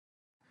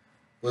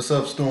What's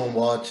up, Storm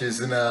Watchers?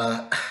 And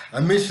I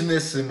mentioned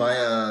this in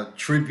my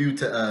tribute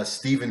to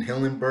Steven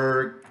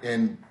Hillenberg,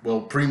 and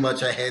well, pretty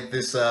much I had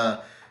this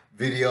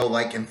video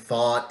like in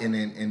thought and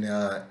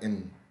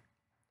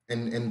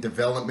in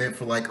development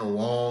for like a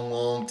long,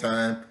 long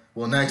time.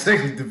 Well, not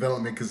exactly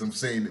development because I'm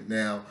saying it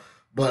now,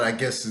 but I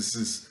guess this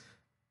is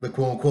the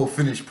quote unquote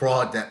finished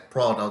product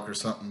or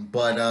something.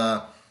 But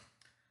I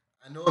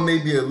know I may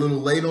be a little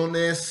late on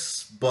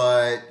this,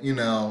 but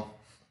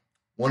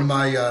one of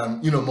my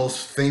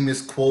most famous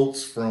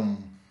quotes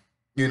from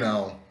you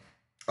know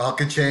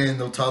Akachan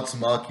no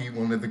Tatsumaki,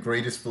 one of the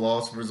greatest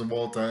philosophers of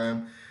all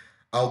time.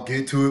 I'll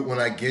get to it when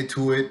I get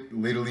to it,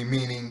 literally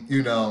meaning,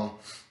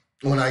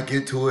 when I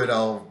get to it,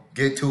 I'll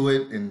get to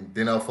it and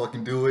then I'll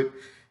fucking do it.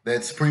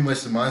 That's pretty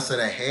much the mindset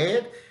I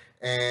had.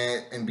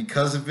 And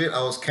because of it,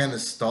 I was kind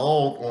of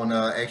stalled on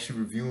actually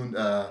reviewing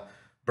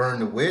Burn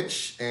the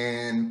Witch.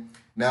 And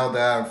now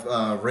that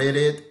I've read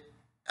it,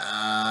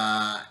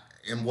 uh,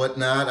 and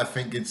whatnot, I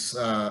think it's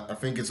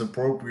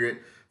appropriate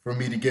for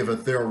me to give a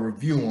thorough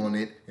review on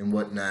it and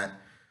whatnot.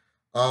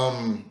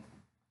 Um,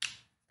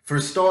 for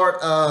a start,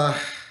 I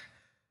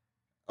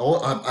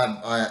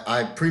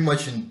pretty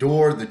much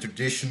endure the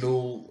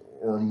traditional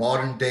or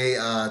modern day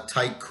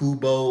Tite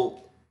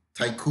Kubo,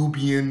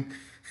 Tycubian,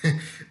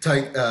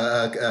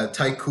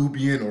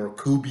 Tycubian or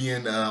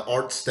Cubian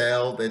art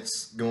style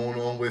that's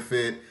going on with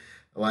it.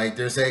 Like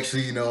there's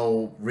actually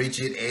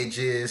rigid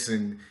edges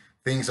and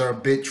things are a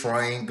bit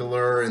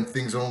triangular and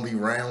things are only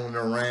round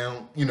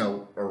around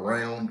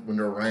around when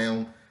they're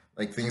round.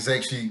 Like things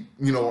actually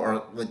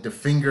are like the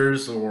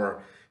fingers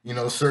or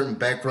certain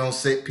background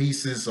set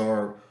pieces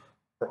are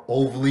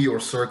ovally or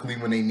circly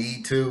when they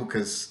need to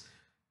because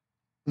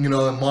in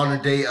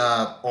modern day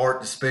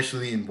art,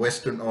 especially in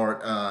Western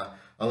art,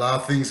 a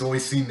lot of things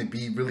always seem to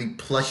be really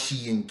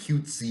plushy and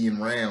cutesy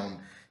and round.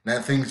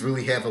 Now things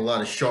really have a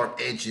lot of sharp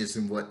edges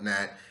and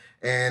whatnot,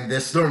 and they're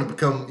starting to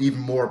become even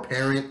more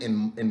apparent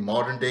in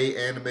modern day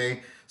anime.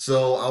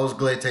 So I was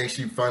glad to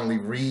actually finally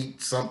read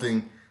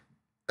something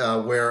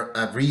where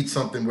I read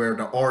something where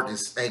the art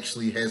is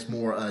actually has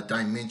more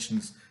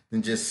dimensions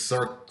than just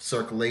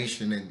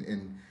circulation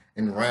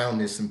and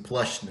roundness and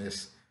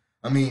plushness.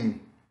 I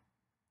mean,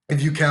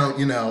 if you count,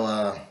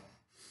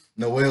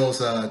 Noel's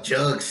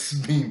jugs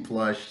being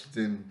plushed,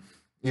 then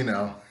you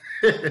know,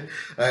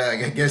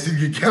 I guess you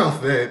could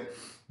count that.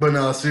 But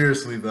no,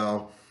 seriously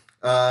though,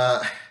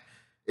 uh,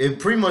 it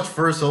pretty much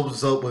first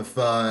opens up with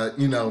the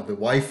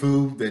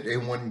waifu that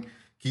everyone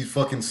keeps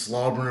fucking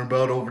slobbering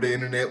about over the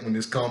internet when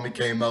this comic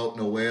came out,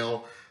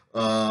 Noel,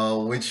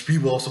 which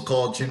people also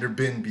call gender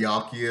bin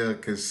Byakuya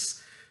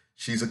because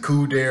she's a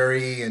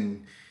kuderi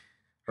and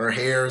her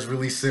hair is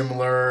really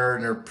similar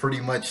and they're pretty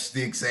much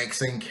the exact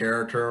same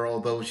character,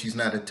 although she's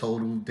not a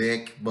total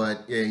dick,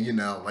 but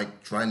yeah,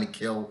 like trying to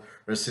kill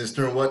her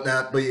sister and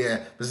whatnot. But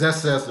yeah, but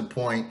that's the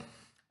point.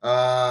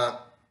 Uh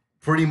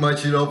Pretty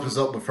much it opens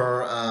up with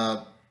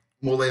her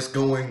more or less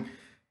going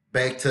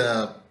back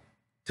to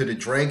the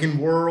dragon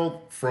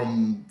world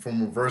from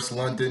reverse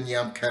London. Yeah,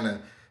 I'm kind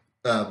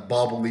of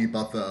bobbly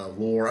about the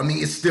lore. I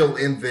mean, it's still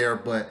in there,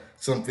 but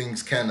some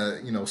things kind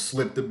of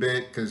slipped a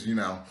bit because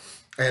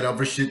I had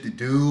other shit to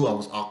do. I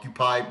was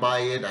occupied by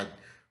it. I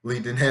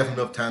really didn't have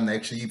enough time to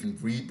actually even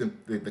read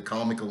the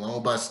comic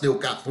alone, but I still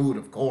got through it,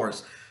 of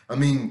course. I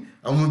mean,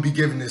 I wouldn't be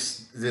giving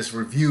this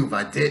review if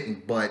I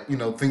didn't, but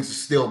things are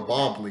still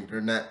bobbly.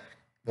 They're not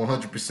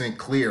 100%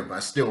 clear, but I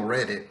still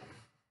read it.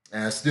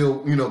 And I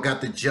still,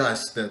 got the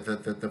just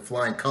the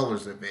flying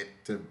colors of it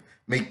to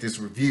make this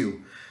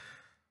review.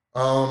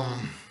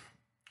 Um,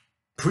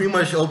 Pretty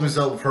much opens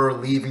up with her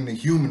leaving the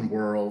human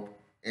world,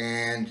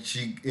 and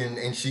she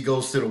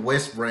goes to the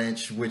West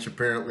Branch, which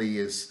apparently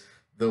is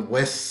the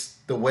west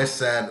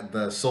side of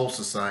the Soul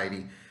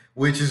Society,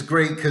 which is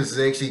great because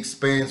it actually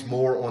expands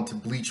more onto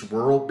Bleach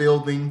world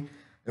building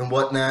and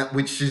whatnot,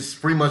 which is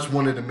pretty much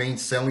one of the main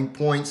selling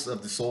points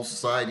of the Soul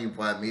Society,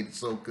 why it made it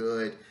so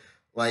good.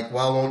 Like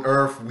while on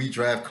Earth we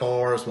drive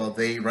cars, while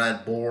they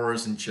ride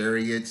boars and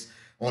chariots.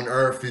 On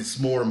Earth it's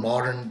more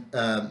modern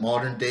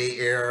day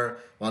era,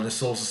 while the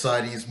Soul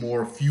Society is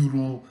more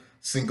feudal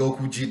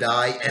Sengoku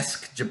Jidai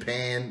esque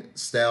Japan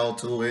style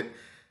to it.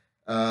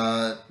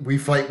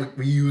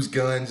 We use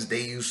guns,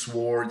 they use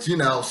swords,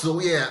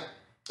 So yeah,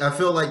 I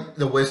feel like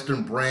the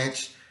Western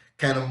Branch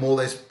kind of more or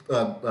less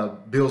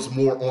builds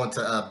more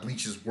onto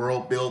Bleach's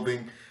world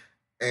building,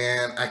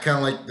 and I kind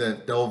of like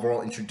the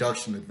overall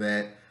introduction of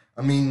that.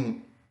 I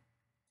mean,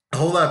 a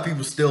whole lot of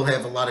people still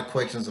have a lot of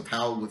questions of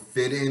how it would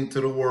fit into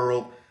the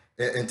world,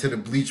 into the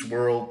Bleach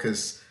world,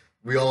 because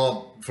we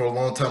all, for a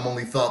long time,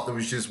 only thought there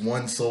was just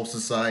one Soul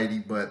Society,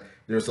 but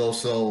there's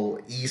also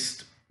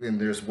East and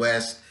there's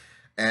West.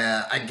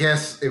 I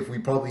guess if we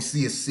probably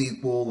see a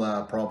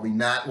sequel, probably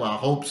not. Well, I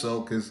hope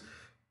so, because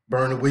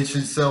Burn the Witch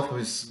itself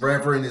was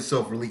forever in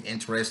itself really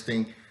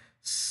interesting.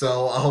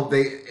 So I hope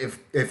they, if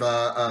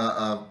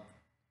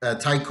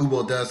Tite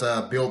Kubo does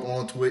build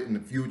onto it in the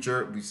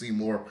future. We see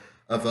more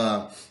of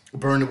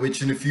Burn the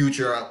Witch in the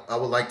future. I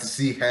would like to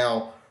see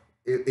how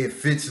it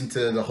fits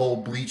into the whole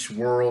Bleach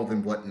world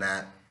and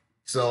whatnot.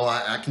 So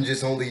I can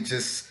just only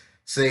just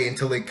say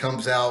until it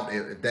comes out,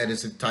 if that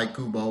is if Tite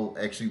Kubo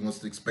actually wants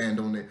to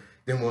expand on it,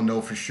 then we'll know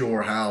for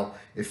sure how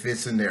it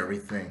fits into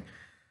everything.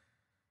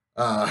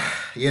 Uh,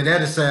 yeah,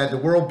 that aside, the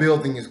world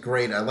building is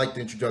great. I like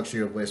the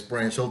introduction of West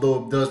Branch,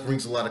 although it does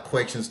brings a lot of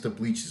questions to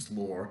Bleach's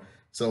lore.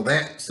 So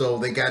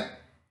they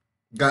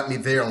got me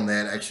there on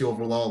that. Actually,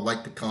 overall, I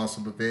like the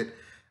concept of it.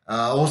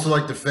 I also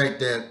like the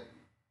fact that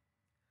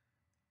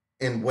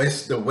in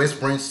the West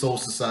Branch Soul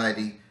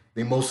Society,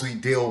 they mostly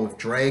deal with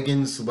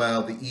dragons,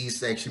 while the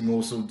East actually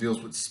mostly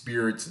deals with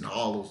spirits and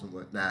hollows and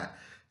whatnot.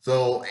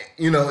 So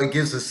it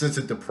gives a sense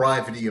of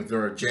depravity of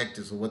their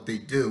objectives or what they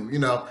do.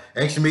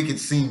 Actually make it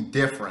seem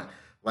different.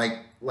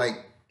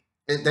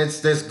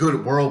 That's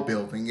good world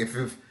building.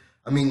 If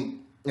I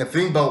mean, the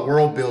thing about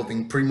world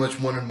building, pretty much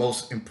one of the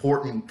most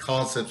important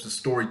concepts of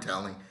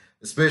storytelling,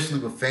 especially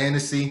with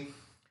fantasy,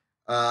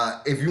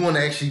 if you want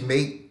to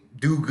actually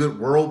do good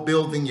world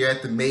building, you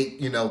have to make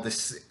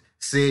this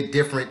said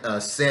different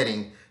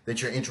setting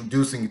that you're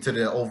introducing to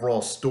the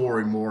overall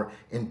story more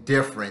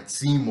indifferent,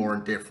 seem more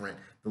indifferent.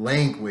 The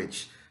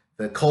language,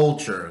 the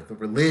culture, the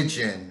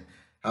religion,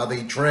 how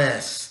they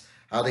dress,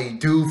 how they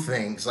do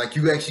things. Like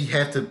you actually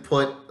have to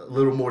put a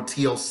little more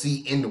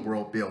TLC in the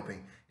world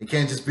building. It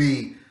can't just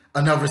be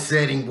another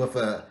setting with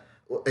a.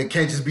 It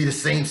can't just be the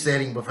same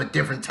setting with a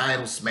different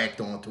title smacked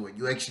onto it.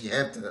 You actually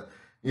have to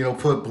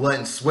put blood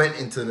and sweat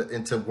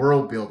into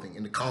world building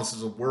and the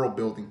concepts of world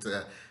building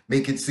to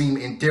make it seem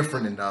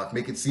indifferent enough,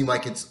 make it seem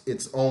like it's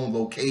its own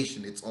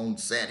location, its own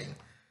setting.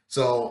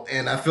 So,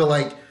 and I feel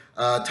like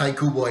Tite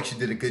Kubo actually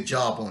did a good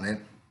job on it.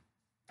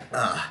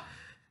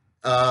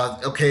 Uh,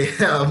 okay,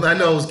 I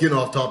know I was getting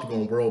off topic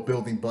on world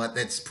building, but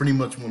that's pretty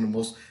much one of the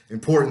most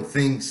important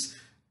things,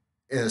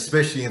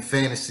 especially in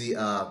fantasy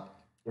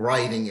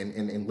writing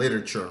and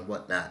literature and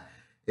whatnot.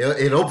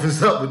 It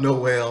opens up with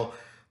Noel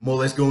more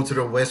or less going to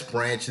the West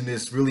Branch in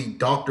this really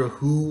Doctor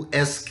Who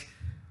esque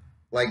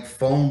like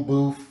phone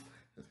booth.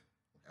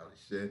 Oh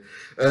shit!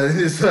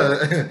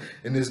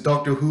 In this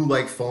Doctor Who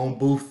like phone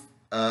booth,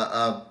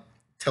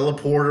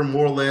 teleporter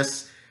more or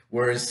less,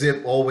 where it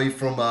zip all the way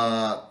from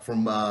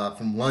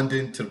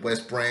London to the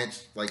West Branch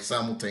like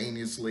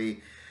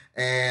simultaneously,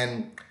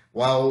 and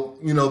while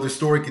the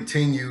story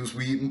continues,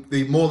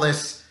 they more or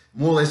less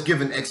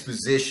give an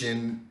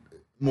exposition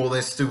more or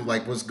less to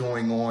like what's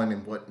going on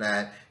and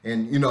whatnot,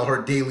 and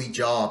her daily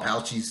job,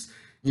 how she's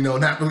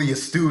not really a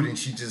student,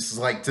 she just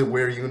like to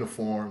wear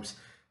uniforms.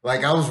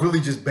 Like I was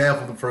really just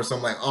baffled at first.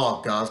 I'm like,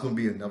 oh god, it's gonna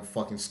be another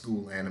fucking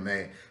school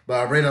anime. But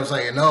I read, I was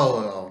like,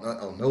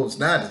 no, no, it's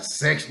not.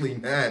 It's actually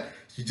not.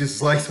 She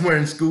just likes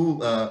wearing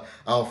school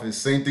outfits.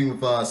 Same thing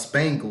with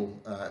Spangle,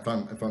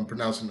 if I'm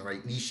pronouncing it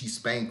right, Nishi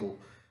Spangle.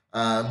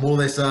 More or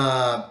less,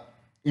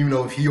 even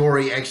though if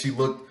Hiyori actually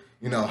looked,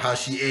 how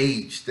she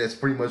aged, that's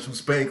pretty much who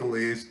Spangle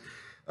is.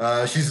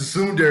 She's a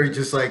tsundere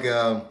just like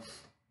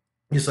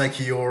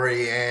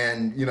Hiyori,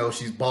 and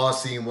she's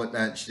bossy and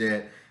whatnot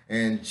shit.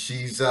 And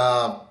she's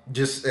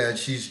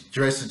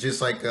dressed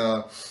just like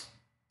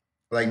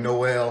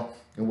Noelle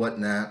and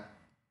whatnot.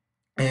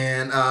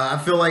 And I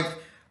feel like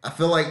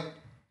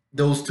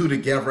those two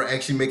together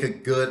actually make a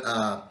good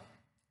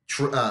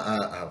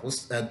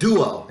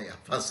duo. Yeah,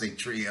 I say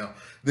trio.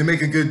 They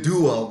make a good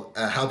duo.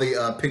 How they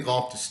pick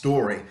off the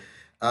story.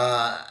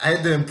 I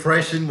had the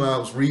impression when I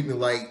was reading it,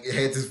 like it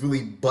had this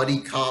really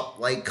buddy cop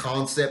like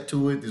concept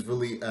to it. This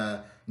really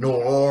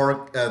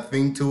noir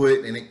thing to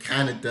it, and it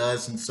kind of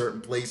does in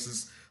certain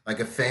places, like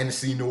a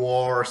fantasy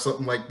noir or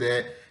something like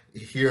that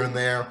here and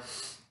there.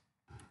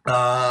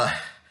 Uh,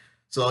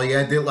 so yeah,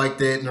 I did like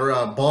that. And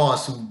her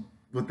boss, who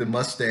with the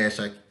mustache,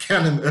 I'm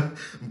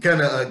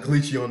kind of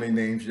glitchy on their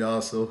names,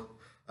 y'all. So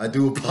I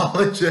do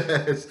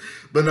apologize.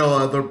 But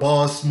no, their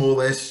boss more or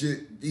less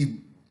he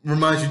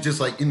reminds you just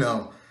like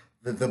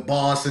the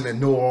boss in the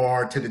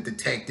noir to the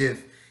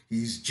detective.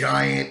 He's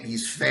giant,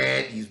 he's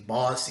fat, he's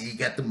bossy, he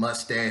got the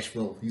mustache.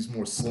 Well, he's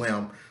more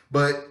slim,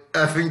 but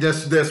I think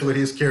that's what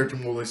his character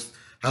more or less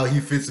how he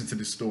fits into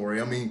the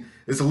story. I mean,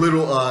 it's a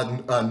little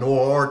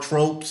noir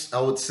tropes, I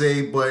would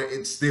say, but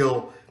it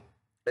still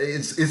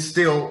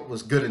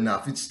was good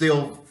enough. It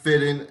still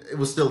fit in. It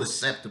was still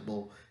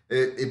acceptable.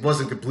 It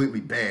wasn't completely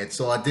bad.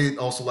 So I did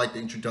also like the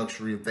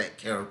introductory of that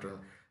character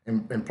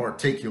in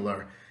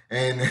particular,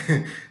 and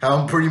how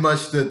I'm pretty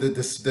much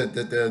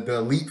the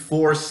elite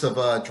force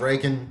of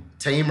dragon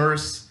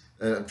tamers,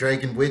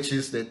 dragon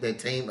witches that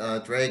tame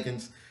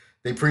dragons.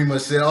 They pretty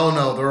much said, "Oh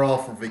no, they're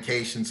off for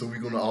vacation, so we're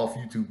gonna off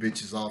you two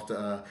bitches off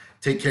to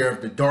take care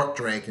of the dark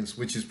dragons,"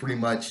 which is pretty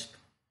much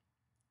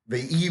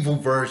the evil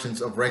versions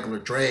of regular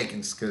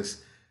dragons.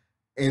 Because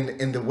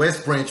in the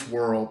West Branch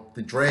world,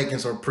 the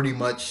dragons are pretty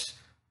much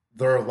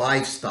their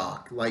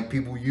livestock. Like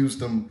people use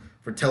them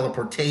for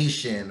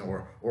teleportation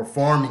or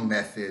farming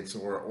methods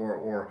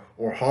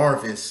or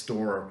harvest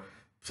or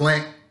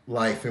plant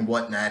life and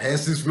whatnot. It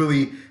has this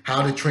really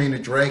how to train a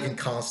dragon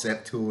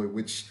concept to it,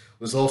 which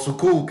was also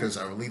cool because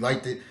I really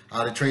liked it.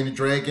 How to Train a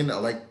Dragon. I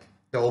like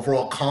the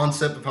overall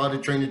concept of How to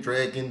Train a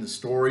Dragon, the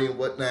story and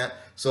whatnot.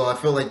 So I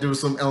feel like there were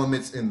some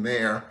elements in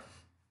there.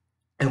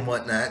 and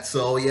whatnot.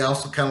 So yeah, I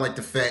also kind of like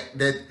the fact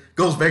that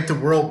goes back to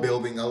world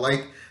building. I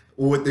like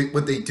what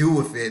they do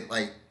with it.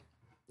 Like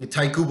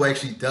Tite Kubo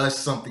actually does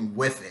something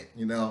with it,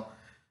 you know.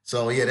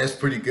 So yeah, that's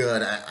pretty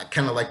good. I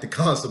kind of like the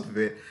concept of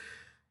it.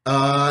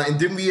 And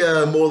then we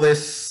more or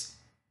less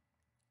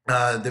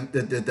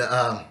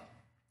the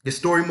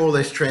story more or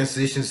less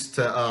transitions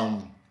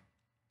to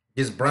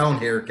this brown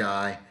hair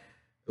guy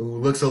who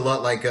looks a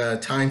lot like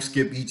Time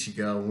Skip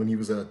Ichigo when he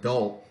was an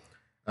adult.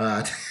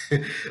 Uh,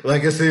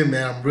 like I said,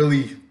 man, I'm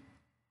really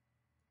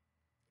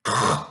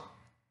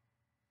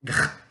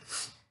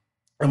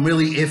I'm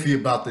really iffy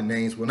about the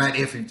names. Well, not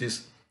iffy,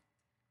 just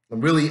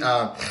I'm really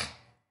the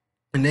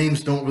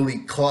names don't really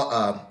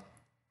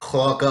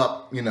clog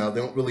up. You know, they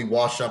don't really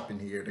wash up in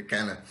here. They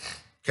kind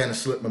of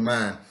slip my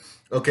mind.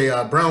 Okay,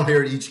 brown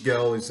haired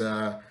Ichigo is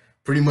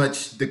pretty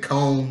much the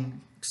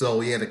cone.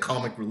 So yeah, the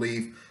comic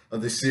relief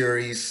of the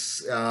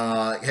series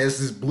has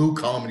this blue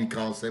comedy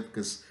concept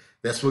because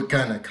that's what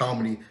kind of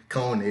comedy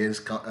Cone is.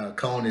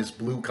 Cone is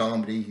blue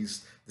comedy.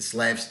 He's the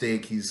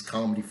slapstick. He's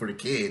comedy for the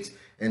kids,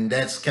 and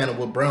that's kind of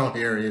what brown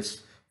hair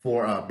is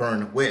for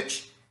Burn the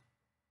Witch.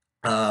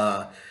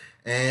 Uh,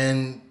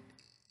 and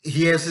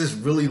he has this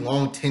really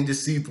long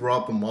tendency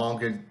throughout the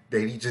manga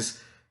that he just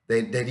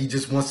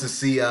wants to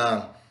see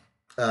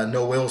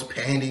Noel's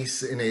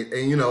panties, and it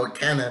you know it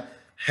kind of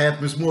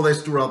happens more or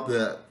less throughout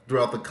the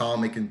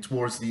comic and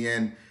towards the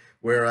end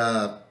where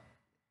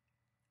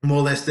more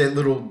or less that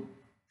little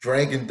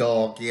dragon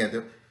dog, yeah,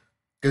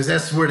 because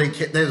that's where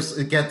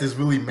it got this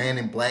really Man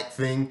in Black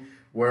thing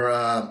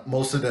where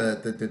most of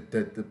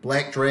the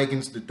black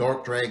dragons, the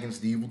dark dragons,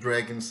 the evil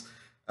dragons,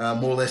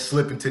 more or less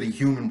slip into the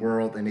human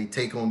world and they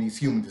take on these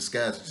human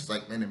disguises, just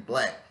like Men in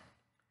Black.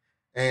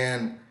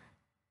 And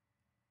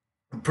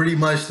pretty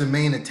much the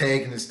main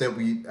antagonist that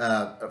we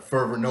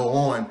further know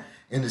on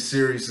in the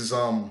series is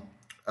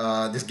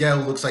this guy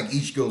who looks like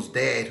Ichigo's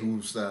dad,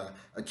 who's a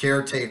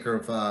caretaker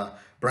of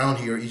Brown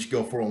here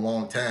Ichigo for a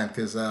long time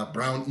because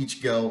Brown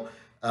Ichigo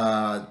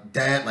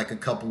died like a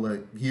couple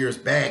of years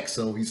back,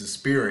 so he's a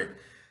spirit.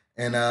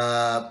 And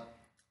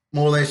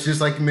more or less,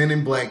 just like Men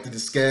in Black,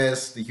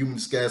 the human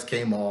disguise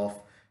came off,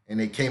 and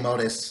they came out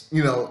as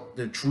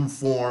their true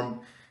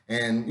form,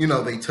 and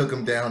they took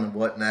him down and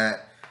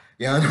whatnot.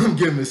 Yeah, I know I'm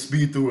giving a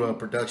speed through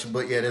production,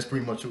 but yeah, that's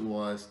pretty much what it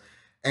was.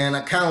 And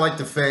I kind of like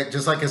the fact,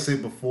 just like I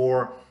said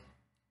before,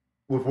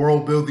 with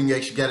world building, you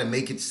actually got to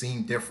make it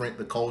seem different,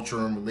 the culture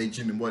and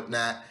religion and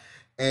whatnot.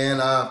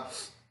 And I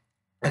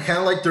kind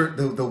of like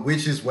the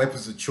witches'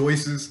 weapons of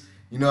choices.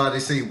 You know how they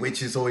say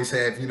witches always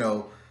have,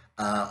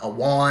 a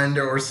wand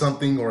or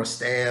something or a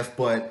staff,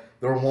 but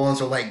their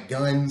wands are like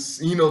guns.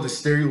 You know, the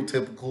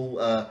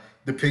stereotypical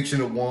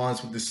depiction of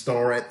wands with the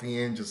star at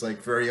the end, just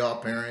like Very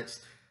Odd Parents.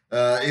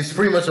 It's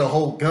pretty much a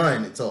whole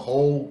gun. It's a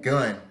whole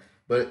gun,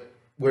 but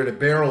where the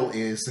barrel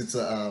is, it's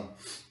a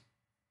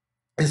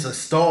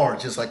star,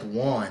 just like a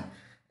wand.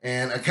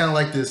 And I kind of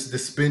like this the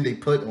spin they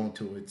put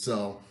onto it.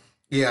 So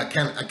yeah, I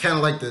kind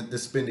of like the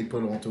spin they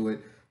put onto it.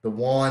 The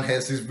wand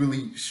has this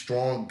really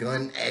strong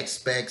gun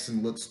aspects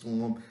and looks to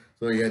them.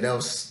 So yeah, that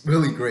was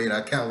really great.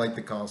 I kind of like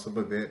the concept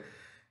of it.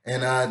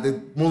 And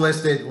the more or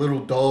less that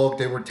little dog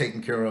they were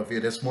taking care of. Yeah,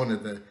 that's one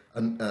of a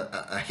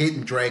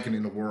hidden dragon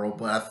in the world,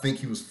 but I think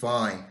he was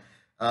fine.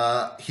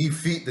 He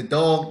feed the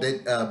dog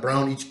that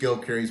Brown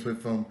Ichigo carries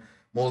with him.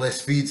 More or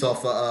less feeds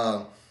off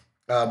Brown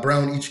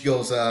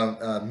Ichigo's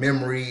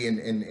memory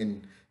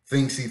and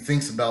things he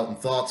thinks about and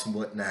thoughts and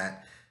whatnot.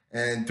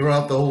 And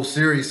throughout the whole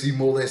series, he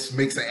more or less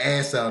makes an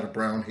ass out of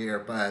brown hair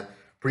by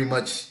pretty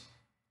much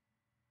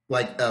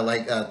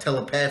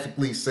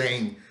telepathically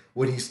saying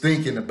what he's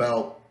thinking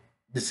about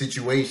the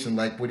situation,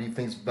 like what he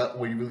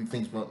really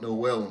thinks about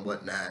Noel and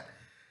whatnot.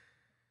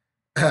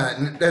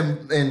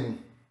 And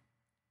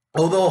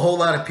although a whole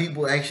lot of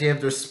people actually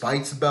have their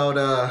spites about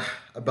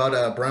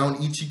Brown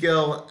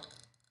Ichigo,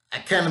 I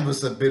kind of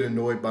was a bit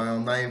annoyed by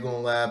him. I'm not even gonna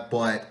lie,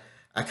 but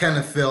I kind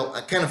of feel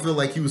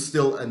like he was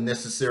still a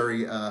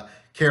necessary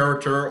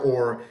character,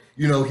 or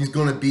he's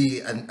gonna be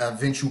an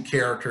eventual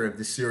character if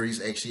the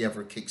series actually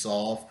ever kicks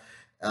off.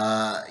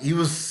 He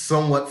was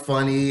somewhat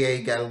funny.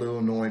 He got a little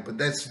annoying, but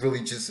that's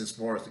really just as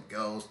far as it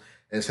goes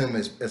as him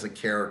as a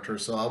character.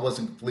 So I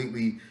wasn't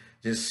completely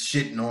just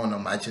shitting on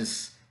him.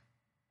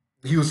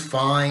 He was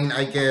fine,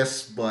 I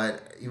guess,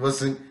 but he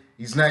wasn't.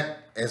 He's not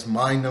as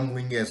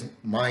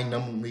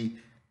mind-numbingly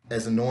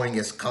as annoying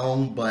as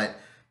Cone, but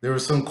there were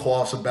some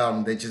quaffs about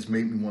him that just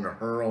made me want to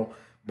hurl.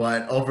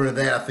 But over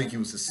that, I think he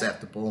was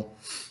acceptable.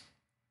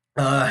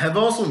 Have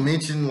also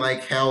mentioned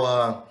like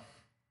how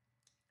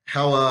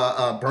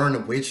Burn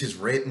the Witch is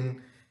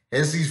written.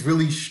 Has these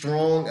really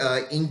strong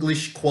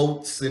English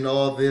quotes and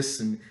all this,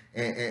 and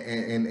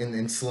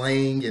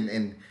slang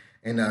and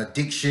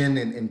diction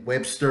and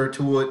Webster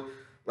to it.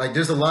 Like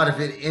there's a lot of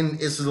it in.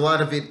 It's a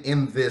lot of it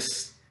in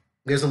this.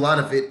 There's a lot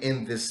of it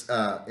in this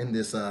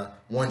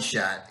one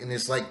shot, and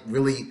it's like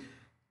really.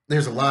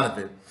 There's a lot of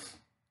it,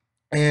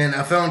 and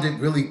I found it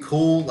really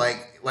cool.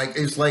 Like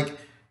it's like,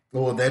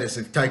 well, that is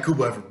if Tite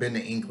Kubo ever been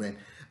to England.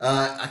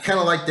 I kind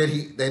of like that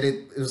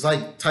it was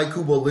like Tite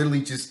Kubo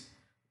literally just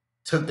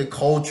took the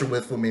culture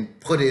with him and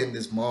put it in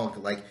this manga.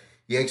 Like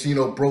he actually,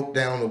 broke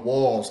down the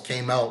walls,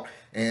 came out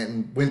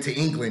and went to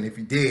England. If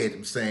he did,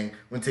 I'm saying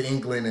went to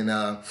England and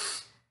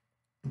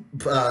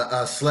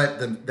slept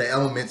the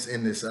elements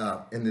in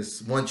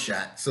this one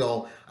shot.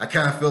 So I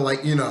kind of feel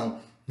like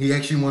he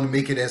actually want to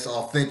make it as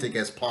authentic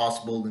as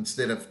possible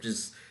instead of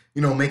just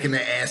making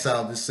an ass out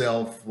of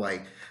himself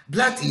like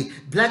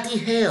bloody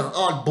hell,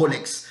 oh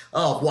bullocks,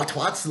 oh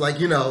what's like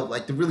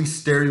like the really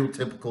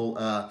stereotypical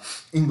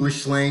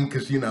English slang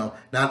because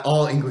not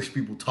all English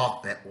people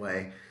talk that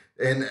way,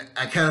 and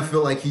I kind of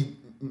feel like he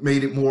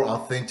made it more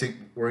authentic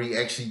where he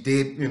actually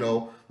did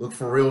look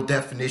for real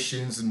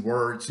definitions and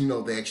words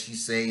they actually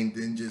say and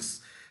then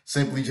just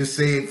simply just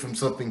say it from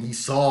something he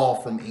saw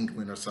from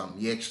England or something.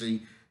 He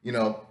actually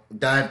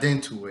dived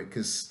into it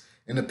because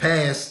in the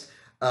past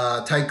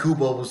Tite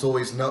Kubo is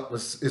always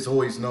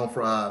known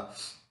for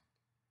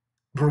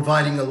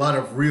providing a lot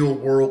of real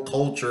world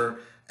culture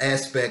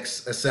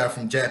aspects aside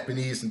from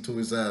Japanese into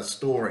his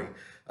story.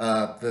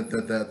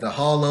 The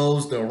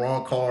hollows, the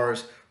wrong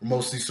cars were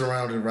mostly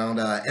surrounded around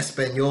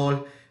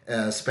Espanol,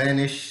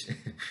 Spanish,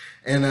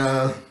 and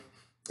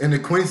the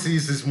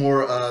Quincy's is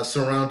more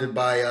surrounded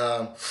by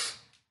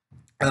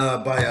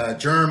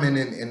German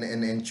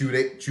and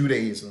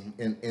Judaism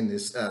in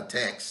this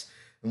text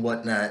and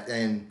whatnot.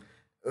 And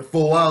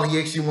for a while, he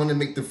actually wanted to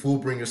make the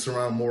Fullbringer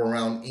surround more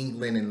around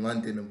England and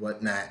London and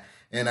whatnot.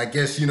 And I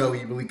guess he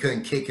really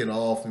couldn't kick it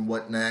off and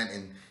whatnot,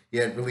 and he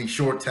had really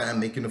short time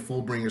making the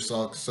Fullbringer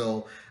song.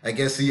 So I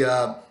guess he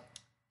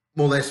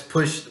more or less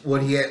pushed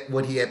what he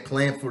had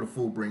planned for the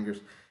Fullbringers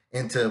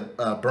into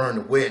Burn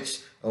the Witch,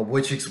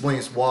 which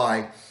explains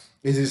why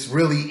it is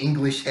really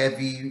English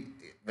heavy,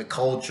 the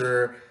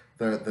culture,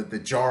 the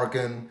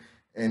jargon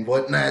and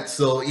whatnot.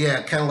 So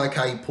yeah, kind of like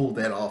how he pulled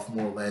that off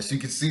more or less. You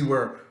can see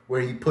where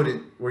he put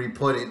it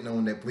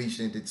knowing that Bleach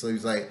ended. So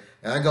he's like,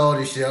 I got all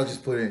this shit, I'll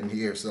just put it in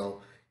here.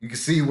 So you can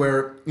see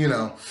where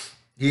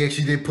he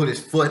actually did put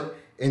his foot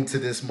into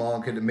this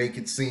manga to make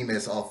it seem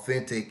as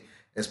authentic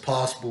as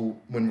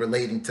possible when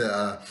relating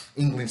to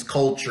England's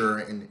culture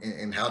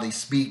and how they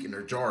speak and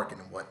their jargon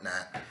and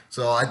whatnot.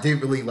 So I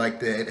did really like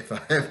that. If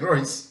I haven't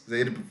already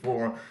said it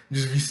before,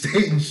 just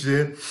restating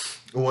shit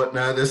and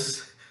whatnot.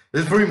 That's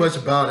pretty much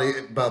about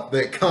it, about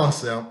that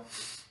concept.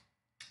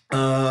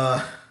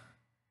 Well,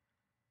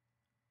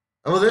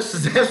 that's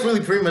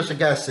really pretty much what I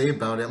gotta say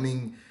about it. I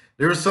mean,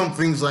 there were some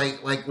things like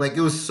it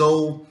was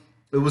so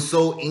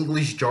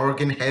English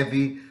jargon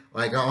heavy.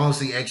 Like I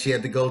honestly actually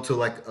had to go to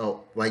like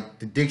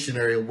the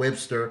dictionary of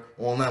Webster,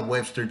 well not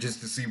Webster,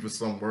 just to see what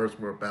some words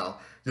were about.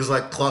 Just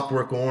like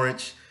Clockwork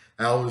Orange,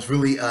 I was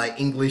really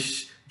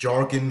English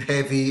jargon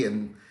heavy,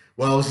 and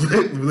while I was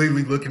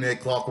literally looking at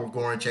Clockwork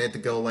Orange, I had to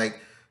go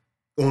like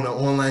on an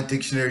online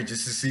dictionary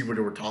just to see what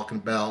they were talking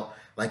about,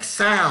 like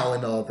Sal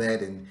and all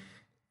that, and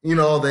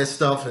all that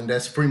stuff. And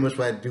that's pretty much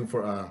what I had to do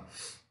for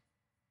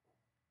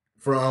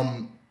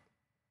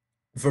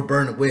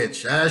Burn the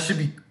Witch. I should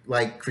be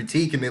like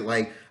critiquing it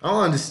like I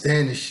don't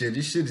understand this shit.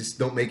 This shit just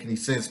don't make any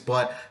sense.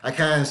 But I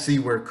kind of see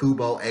where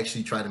Kubo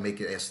actually tried to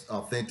make it as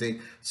authentic.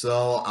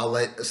 So I'll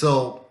let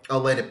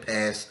it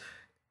pass.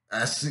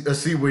 I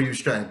see where he was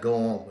trying to go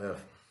on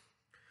with.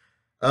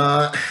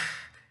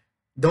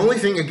 The only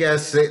thing I gotta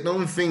say, the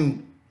only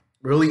thing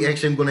really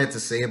actually I'm gonna have to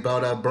say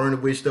about Burn the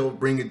Witch though,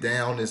 bring it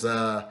down is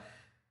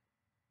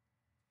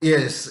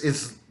yes,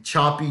 it's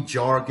choppy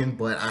jargon,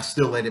 but I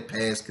still let it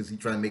pass because he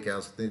tried to make it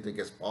as authentic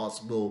as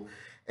possible.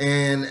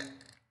 And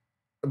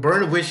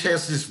Burn the Witch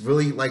has this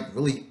really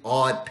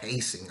odd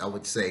pacing, I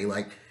would say.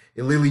 Like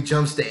it literally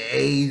jumps to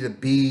A, to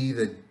B,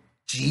 to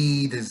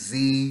G, to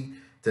Z,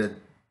 to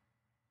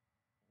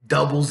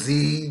double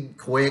Z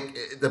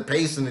quick. The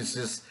pacing is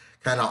just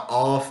kind of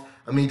off.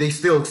 I mean, they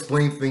still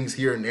explain things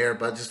here and there,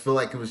 but I just feel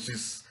like it was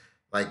just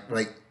like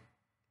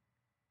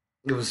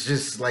it was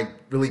just like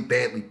really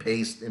badly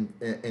paced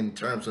in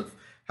terms of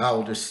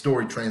how the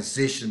story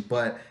transitioned.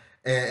 But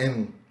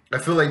and I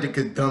feel like they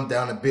could dumb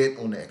down a bit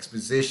on the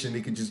exposition.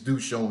 They could just do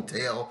show and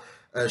tell.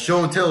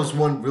 Show and tell is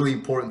one really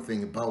important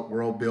thing about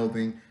world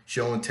building.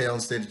 Show and tell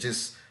instead of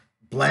just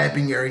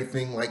blabbing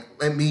everything. Like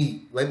let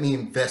me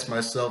invest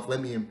myself.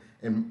 Let me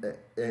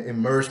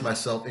immerse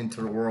myself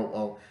into the world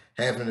while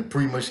having it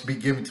pretty much be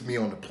given to me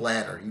on the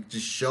platter. You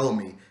just show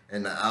me,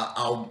 and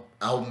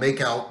I'll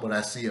make out what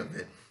I see of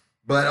it.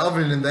 But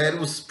other than that, it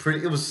was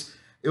pretty. It was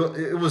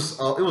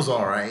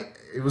all right.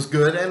 It was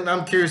good, and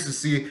I'm curious to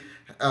see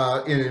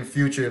in the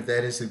future if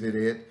that is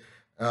it.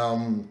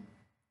 And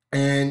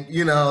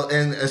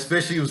and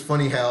especially it was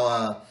funny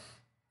how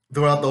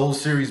throughout the whole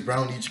series,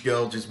 Brown each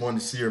girl just wanted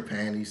to see her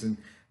panties, and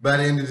by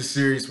the end of the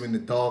series, when the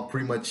dog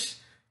pretty much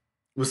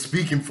was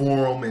speaking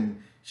for him,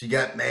 and she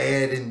got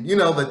mad, and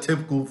the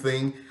typical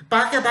thing,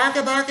 baka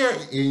baka baka,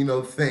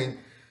 thing.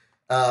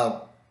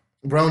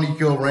 Brownie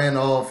Girl ran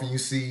off, and you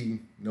see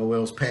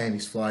Noelle's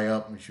panties fly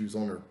up when she was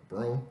on her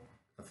broom,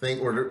 I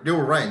think, or they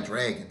were riding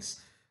dragons.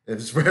 If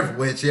it's Forever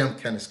Witch, yeah, I'm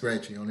kind of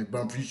scratchy on it,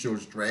 but I'm pretty sure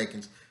it's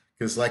dragons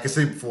because, like I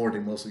said before, they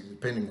mostly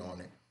depending on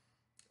it.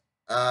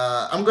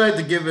 I'm glad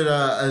to give it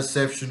a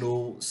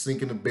exceptional,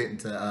 sinking a bit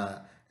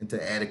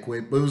into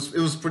adequate, but it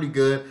was pretty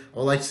good. I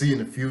would like to see in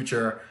the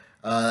future.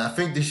 I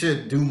think they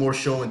should do more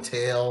show and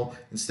tell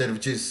instead of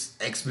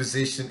just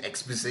exposition,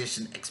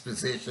 exposition,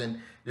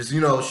 exposition. Just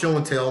show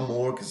and tell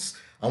more because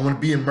I want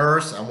to be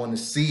immersed. I want to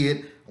see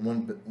it. I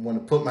want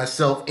to put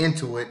myself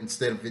into it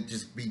instead of it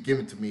just be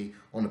given to me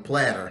on a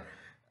platter.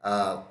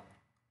 Uh,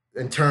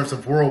 in terms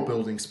of world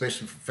building,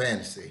 especially for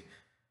fantasy.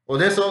 Well,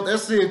 that's all.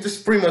 That's it. That's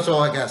pretty much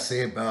all I got to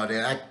say about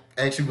it. I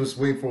actually was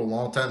waiting for a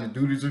long time to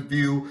do this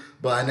review,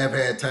 but I never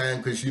had time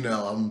because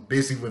I'm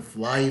busy with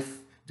life,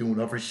 doing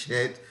other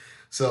shit.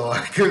 So I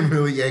couldn't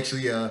really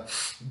actually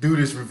do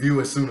this review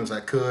as soon as I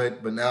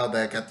could. But now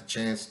that I got the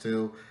chance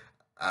to,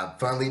 I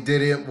finally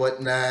did it.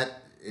 Whatnot.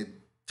 It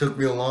took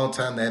me a long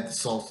time to have the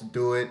sauce to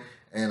do it,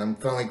 and I'm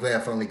finally glad I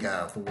finally got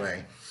out of the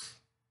way.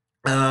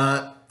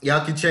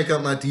 Y'all can check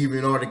out my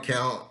DeviantArt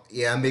account.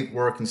 Yeah, I make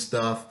work and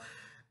stuff.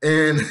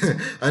 And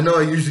I know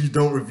I usually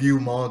don't review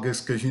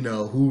mangas because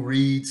who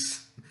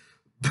reads,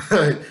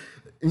 but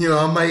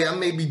I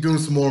may be doing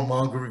some more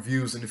manga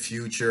reviews in the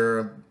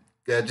future.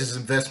 Yeah, just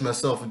invest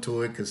myself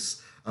into it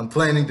because I'm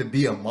planning to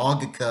be a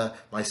mangaka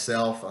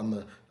myself. I'm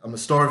a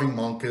starving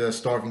manga, a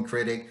starving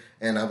critic,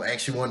 and I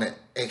actually want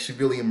to actually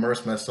really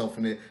immerse myself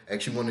in it. I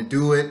actually want to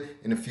do it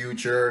in the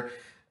future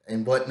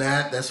and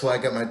whatnot. That's why I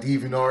got my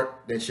DeviantArt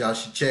that y'all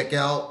should check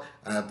out.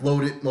 I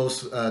uploaded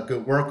most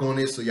good work on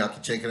it, so y'all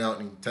can check it out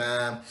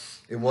anytime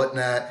and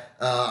whatnot.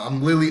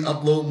 I'm really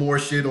uploading more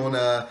shit on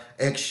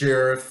X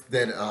Sheriff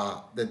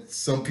that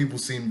some people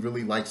seem to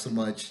really like so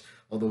much.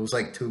 Although it was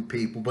like two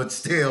people, but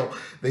still,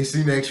 they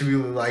seem to actually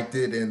really liked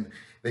it and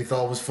they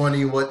thought it was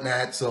funny and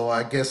whatnot. So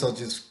I guess I'll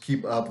just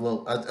keep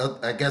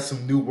upload. I got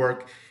some new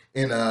work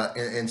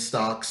in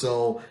stock.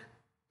 So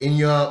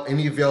any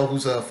of y'all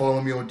who's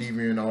following me on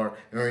DeviantArt,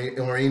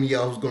 or any of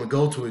y'all who's gonna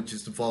go to it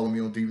just to follow me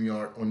on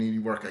DeviantArt on any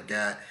work I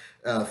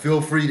got, feel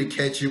free to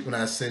catch it when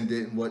I send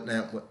it and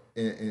whatnot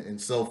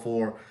and so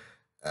forth.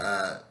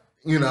 Uh,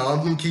 I'm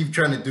gonna keep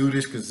trying to do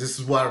this because this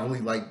is what I really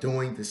like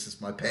doing. This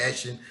is my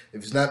passion.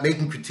 If it's not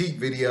making critique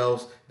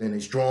videos, then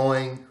it's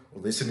drawing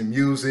or listening to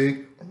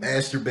music or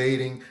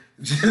masturbating,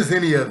 just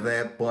any of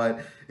that.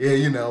 But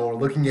yeah, or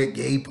looking at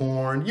gay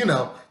porn,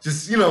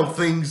 just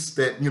things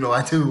that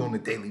I do on a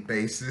daily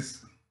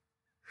basis.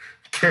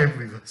 Can't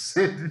believe I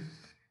said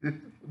this.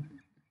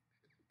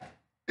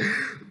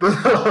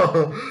 But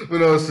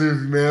no,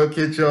 seriously, man. I'll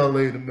catch y'all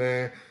later,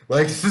 man.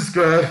 Like,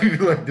 subscribe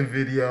if you like the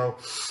video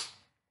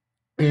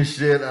and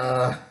shit.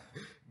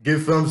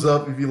 Give thumbs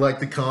up if you like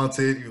the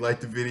content, if you like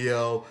the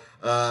video.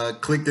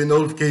 Click the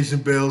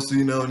notification bell so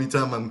you know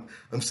anytime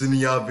I'm sending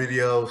y'all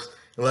videos.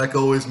 And like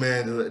always,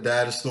 man,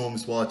 the Storm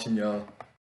is watching y'all.